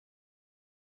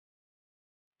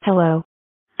Hello.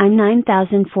 I'm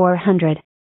 9400.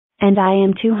 And I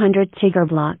am 200 Tigger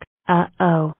block.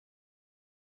 Uh-oh.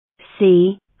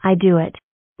 See, I do it.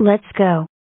 Let's go.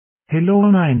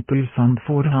 Hello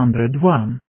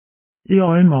 9401.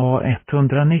 Jag är MA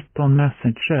 119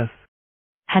 messages.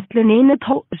 هتلنين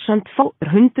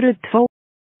 2402.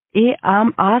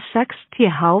 A 60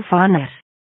 how fanas.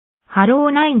 Hello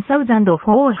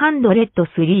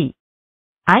 9403.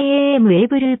 I am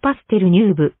able pastel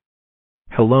noob.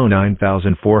 Hello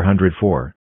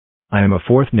 9404. I am a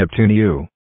fourth Neptune U.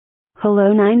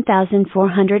 Hello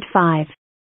 9405.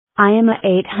 I am a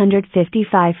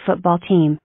 855 football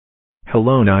team.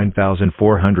 Hello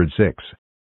 9406.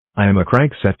 I am a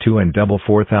crankset 2 and double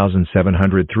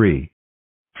 4703.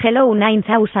 Hello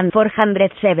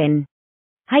 9407.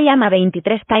 I am a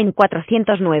 23 time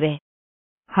 409.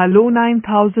 Hello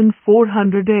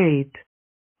 9408.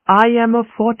 I am a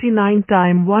 49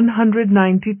 time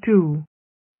 192.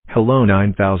 Hello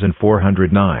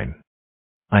 9409.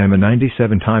 I am a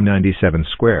 97 time 97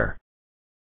 square.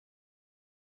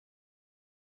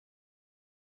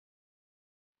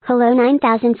 Hello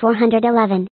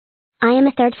 9411. I am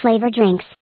a third flavor drinks.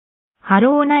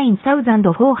 Hello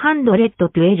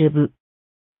 9412.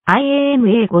 I am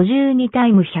a 52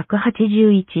 time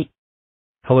 181.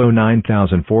 Hello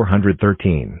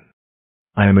 9413.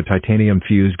 I am a titanium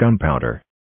fused gunpowder.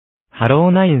 Hello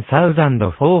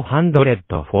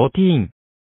 9414.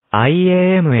 I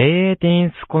am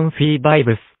 18th Confi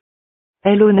Vibes.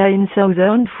 Hello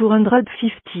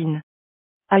 9415.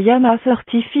 I am a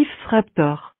 35th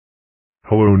Raptor.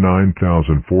 Hello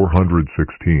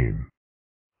 9416.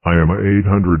 I am a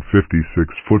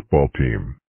 856 football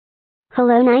team.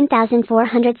 Hello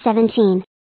 9417.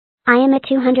 I am a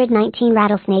 219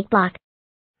 rattlesnake block.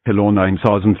 Hello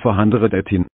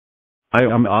 9418. I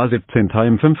am a 17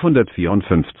 time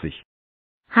 554.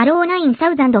 Hello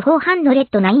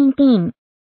 9419.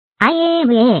 I am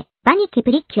a Baniki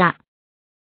Plicchia.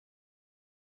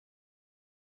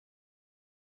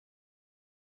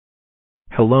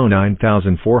 Hello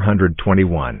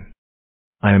 9421.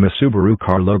 I am a Subaru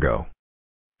car logo.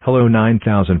 Hello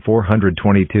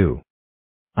 9422.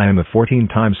 I am a 14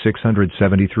 times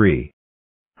 673.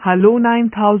 Hello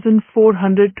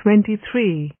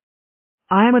 9423.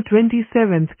 I am a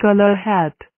 27th color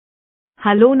hat.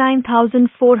 Hello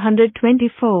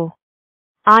 9424.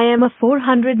 I am a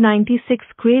 496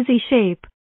 crazy shape.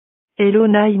 Hello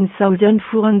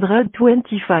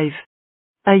 9425.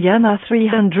 I am a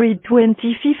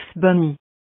 325th bunny.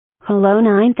 Hello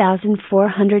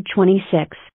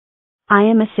 9426. I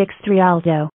am a 6'3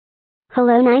 Aldo.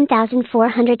 Hello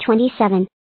 9427.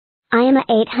 I am a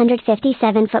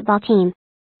 857 football team.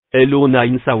 Hello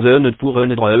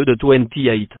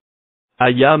 9428. I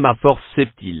am a force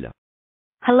septile.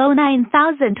 Hello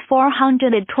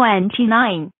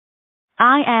 9429.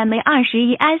 I am a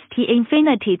 21 ST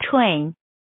Infinity Train.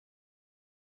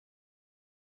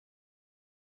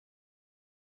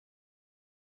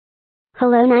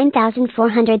 Hello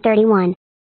 9431.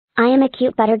 I am a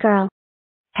cute butter girl.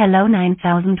 Hello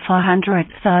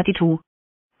 9432.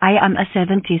 I am a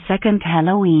 72nd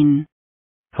Halloween.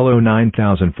 Hello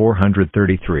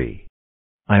 9433.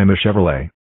 I am a Chevrolet.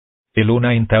 Hello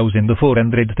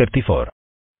 9434.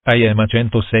 I am a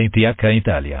 106th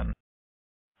Italian.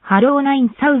 Hello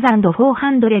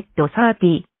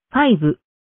 9435.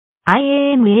 I am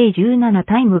a 17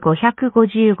 time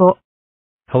 555.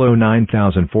 Hello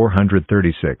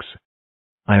 9436.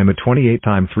 I am a 28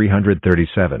 time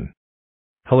 337.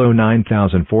 Hello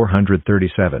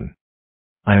 9437.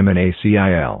 I am an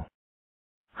ACIL.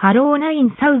 Hello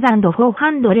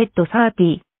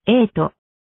 9438.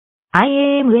 I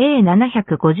am a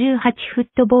 758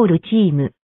 football team.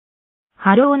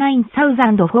 Hello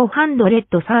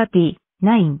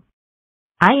 9439.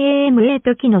 I am a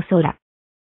Toki no Sora.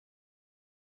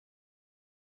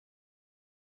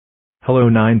 Hello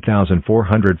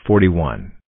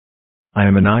 9441. I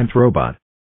am a 9th robot.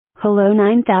 Hello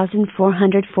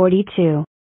 9442.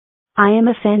 I am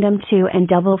a Phantom 2 and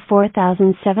double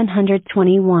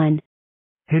 4721.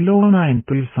 Hello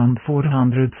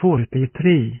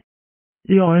 9443.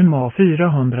 Jag är MA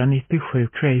 497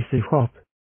 Crazy Shop.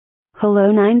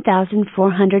 Hello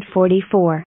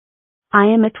 9444. I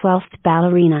am a 12th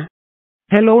ballerina.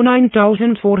 Hello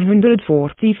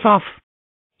 9445.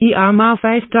 I am a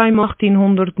 5 time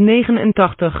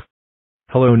 1889.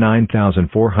 Hello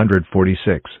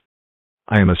 9446.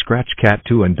 I am a Scratch Cat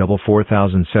 2 and double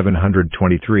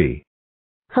 4723.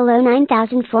 Hello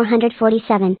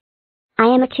 9447. I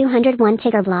am a 201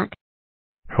 Tigger block.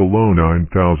 Hello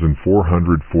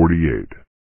 9448.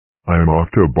 I am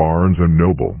Octo Barnes and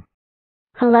Noble.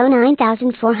 Hello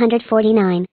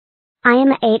 9449. I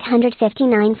am a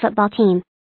 859 football team.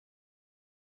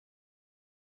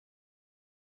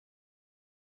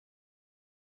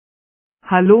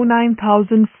 Hello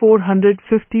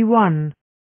 9451.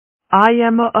 I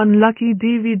am a unlucky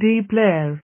DVD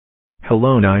player.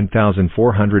 Hello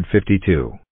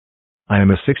 9452. I am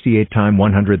a 68 time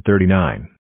 139.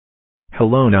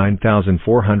 Hello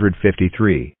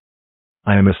 9453.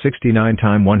 I am a 69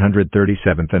 time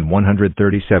 137th and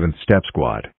 137th step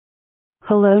squad.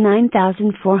 Hello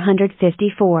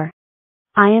 9454.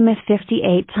 I am a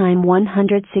 58 time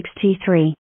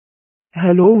 163.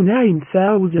 Hello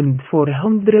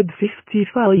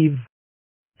 9455.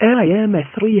 I am a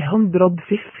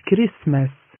 305th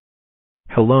Christmas.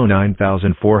 Hello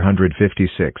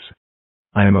 9456.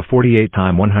 I am a 48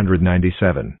 time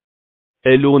 197.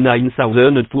 Hello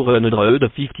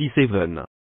 9457.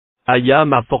 I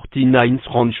am a 49th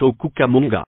Rancho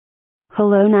Cucamonga.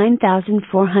 Hello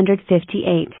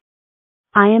 9458.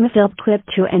 I am a Philp Clip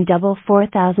 2 and double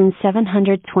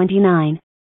 4729.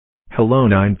 Hello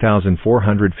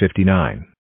 9459.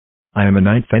 I am a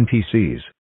 9th NTCs.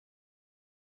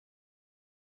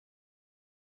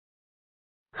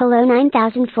 Hello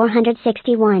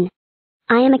 9461.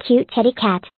 I am a cute teddy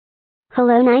cat.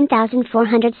 Hello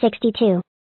 9462.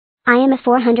 I am a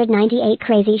 498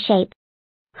 crazy shape.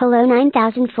 Hello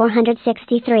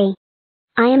 9463.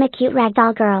 I am a cute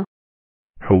ragdoll girl.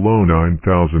 Hello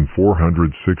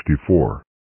 9464.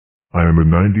 I am a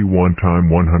 91 time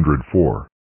 104.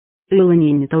 Hello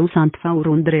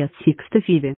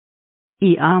 9465.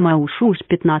 I am a Ushus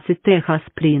 15 Texas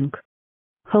Spring.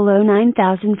 Hello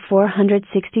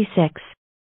 9466.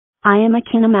 I am a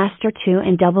Kinemaster 2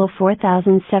 and double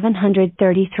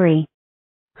 4733.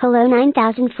 Hello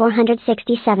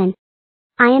 9467.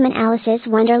 I am an Alice's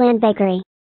Wonderland Bakery.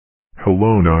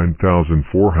 Hello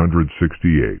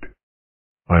 9468.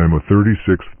 I am a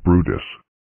 36th Brutus.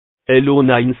 Hello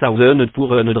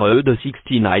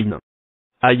 9469.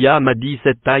 I am a 17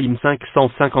 time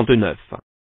 559.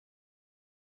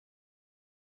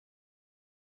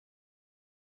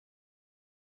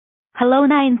 Hello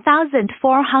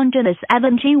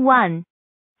 9471.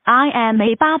 I am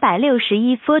a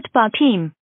 861 football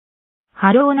team.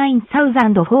 Hello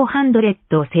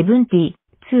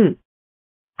 9472.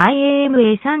 I am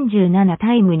a 37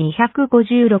タイム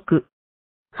256。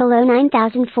Hello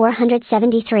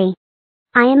 9473.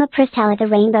 I am a Priscilla the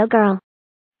Rainbow Girl.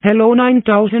 Hello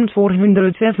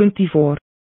 9474.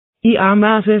 I am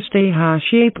a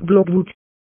STH-shaped Bloodwood.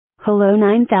 Hello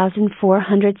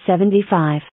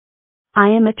 9475. I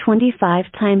am a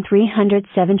 25 time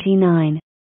 379.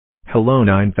 Hello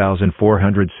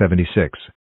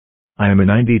 9476. I am a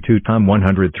 92 time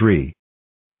 103.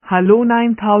 Hello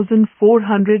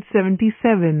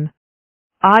 9477.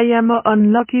 I am a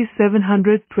unlucky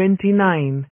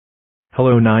 729.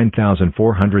 Hello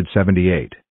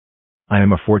 9478. I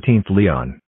am a 14th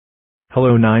Leon.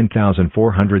 Hello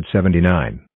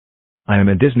 9479. I am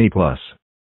a Disney Plus.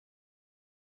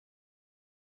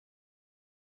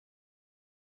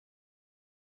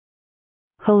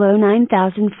 Hello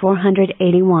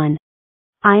 9481.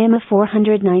 I am a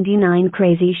 499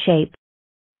 crazy shape.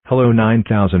 Hello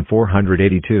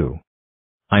 9482.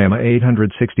 I am a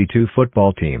 862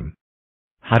 football team.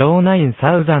 Hello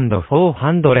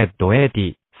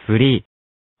 9483.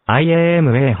 I am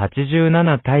a 87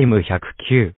 time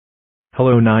 109.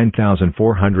 Hello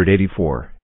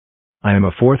 9484. I am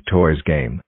a 4th toys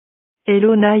game.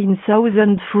 Hello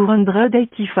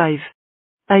 9485.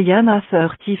 I am a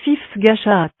 35th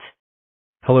Gashat.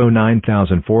 Hello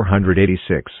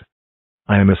 9486.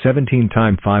 I am a 17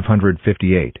 time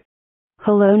 558.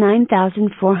 Hello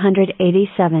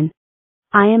 9487.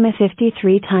 I am a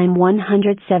 53 time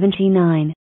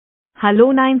 179.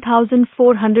 Hello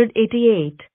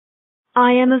 9488.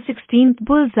 I am a 16th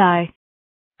bullseye.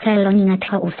 Hello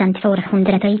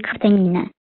 9489.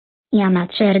 I am a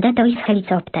Cerdatos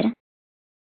helicopter.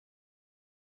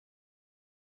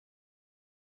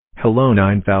 Hello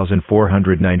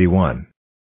 9491.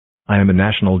 I am a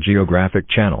National Geographic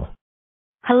Channel.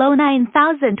 Hello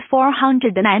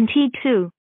 9492.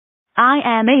 I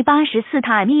am a 84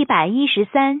 time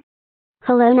 113.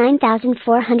 Hello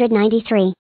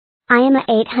 9493. I am a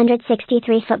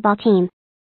 863 football team.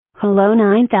 Hello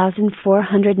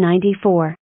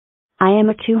 9494. I am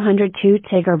a 202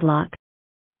 Tigger block.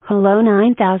 Hello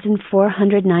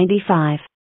 9495.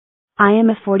 I am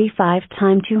a 45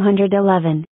 time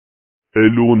 211.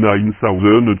 Hello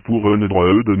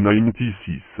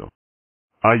 9496.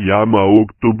 I am a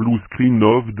Octoblue Screen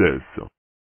of Death.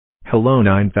 Hello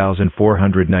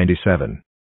 9497.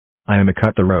 I am a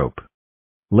Cut the Rope.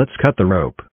 Let's cut the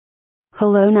rope.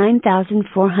 Hello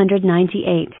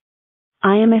 9498.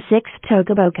 I am a 6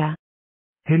 Tokaboka.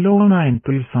 Hello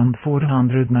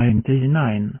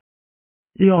 9499.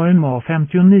 Jag är Ma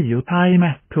 59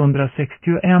 Time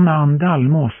 161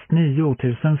 Andalmos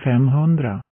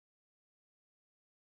 9500.